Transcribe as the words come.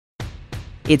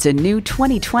It's a new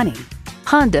 2020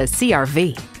 Honda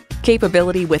CR-V.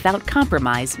 Capability without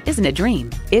compromise isn't a dream,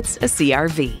 it's a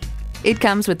CR-V. It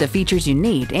comes with the features you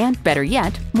need and, better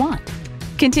yet, want.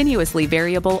 Continuously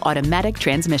variable automatic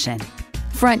transmission,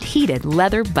 front heated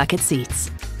leather bucket seats,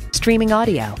 streaming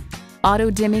audio,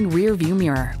 auto-dimming rear view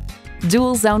mirror,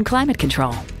 dual zone climate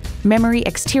control, memory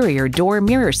exterior door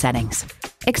mirror settings,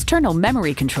 external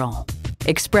memory control,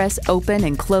 express open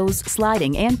and close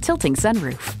sliding and tilting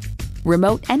sunroof,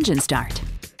 remote engine start,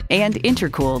 and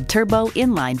intercooled turbo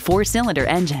inline 4-cylinder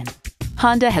engine.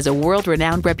 Honda has a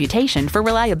world-renowned reputation for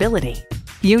reliability.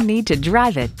 You need to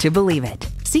drive it to believe it.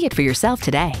 See it for yourself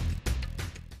today.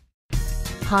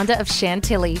 Honda of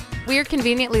Chantilly. We're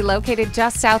conveniently located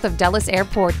just south of Dulles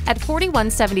Airport at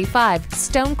 4175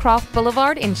 Stonecroft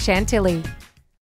Boulevard in Chantilly.